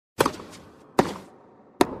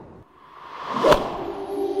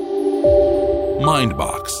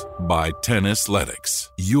Mindbox by Tennisletics.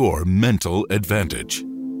 Your mental advantage.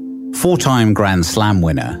 Four-time Grand Slam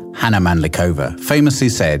winner Hana Mandlikova famously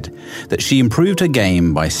said that she improved her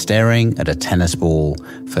game by staring at a tennis ball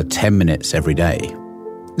for 10 minutes every day.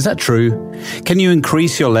 Is that true? Can you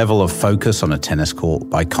increase your level of focus on a tennis court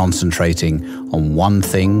by concentrating on one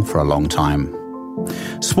thing for a long time?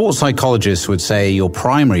 Sports psychologists would say your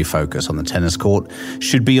primary focus on the tennis court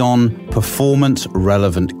should be on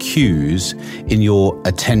performance-relevant cues in your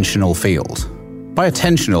attentional field. By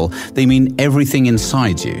attentional, they mean everything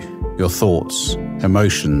inside you, your thoughts,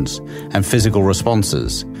 emotions, and physical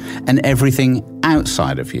responses, and everything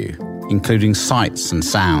outside of you, including sights and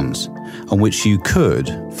sounds, on which you could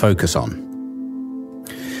focus on.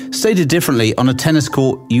 Stated differently, on a tennis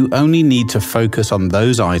court, you only need to focus on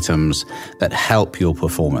those items that help your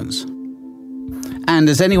performance. And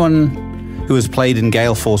as anyone who has played in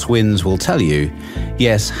gale force winds will tell you,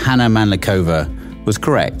 yes, Hana Mandlikova was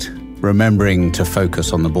correct. Remembering to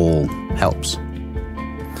focus on the ball helps.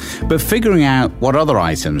 But figuring out what other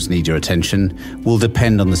items need your attention will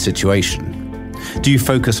depend on the situation. Do you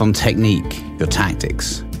focus on technique, your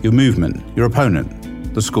tactics, your movement, your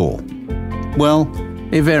opponent, the score? Well,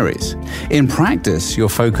 it varies. In practice, your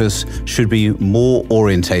focus should be more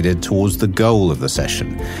orientated towards the goal of the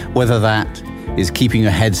session, whether that is keeping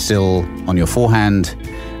your head still on your forehand,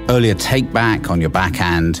 earlier take back on your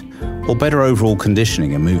backhand, or better overall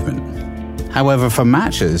conditioning and movement. However, for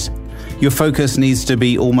matches, your focus needs to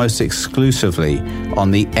be almost exclusively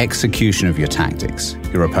on the execution of your tactics,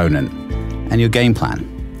 your opponent, and your game plan.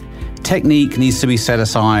 Technique needs to be set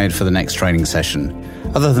aside for the next training session,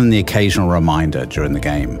 other than the occasional reminder during the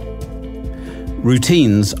game.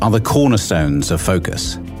 Routines are the cornerstones of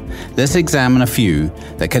focus. Let's examine a few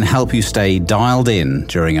that can help you stay dialed in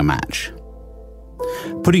during a match.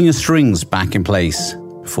 Putting your strings back in place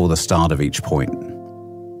before the start of each point.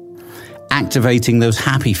 Activating those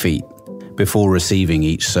happy feet before receiving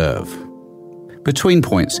each serve. Between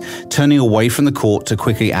points, turning away from the court to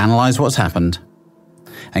quickly analyze what's happened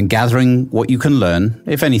and gathering what you can learn,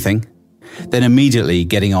 if anything, then immediately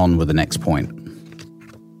getting on with the next point.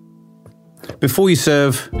 Before you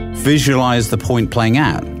serve, visualize the point playing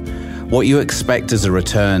out, what you expect as a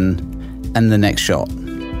return, and the next shot.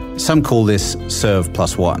 Some call this serve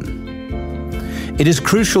plus one. It is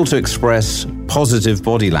crucial to express positive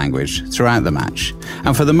body language throughout the match,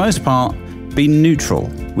 and for the most part, be neutral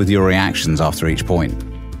with your reactions after each point.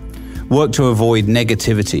 Work to avoid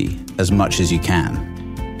negativity as much as you can.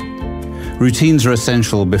 Routines are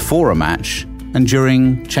essential before a match and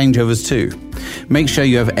during changeovers too. Make sure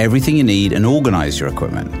you have everything you need and organize your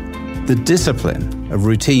equipment. The discipline of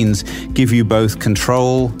routines give you both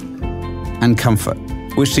control and comfort,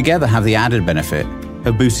 which together have the added benefit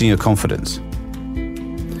of boosting your confidence.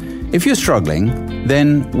 If you're struggling,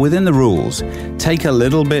 then within the rules, take a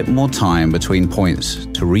little bit more time between points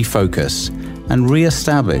to refocus and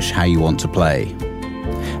re-establish how you want to play.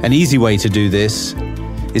 An easy way to do this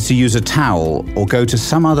is to use a towel or go to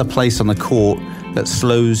some other place on the court that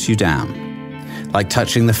slows you down, like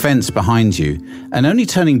touching the fence behind you and only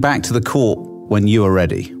turning back to the court when you are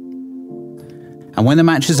ready. And when the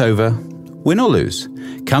match is over, win or lose,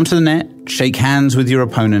 come to the net, shake hands with your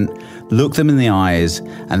opponent, look them in the eyes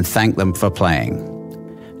and thank them for playing,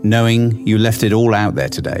 knowing you left it all out there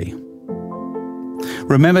today.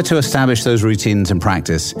 Remember to establish those routines in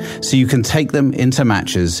practice so you can take them into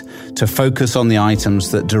matches to focus on the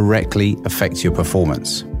items that directly affect your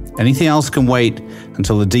performance. Anything else can wait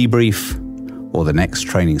until the debrief or the next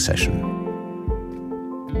training session.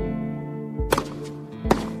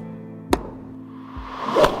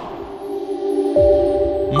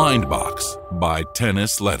 Mindbox by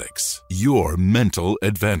Tennisletics. Your mental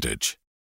advantage.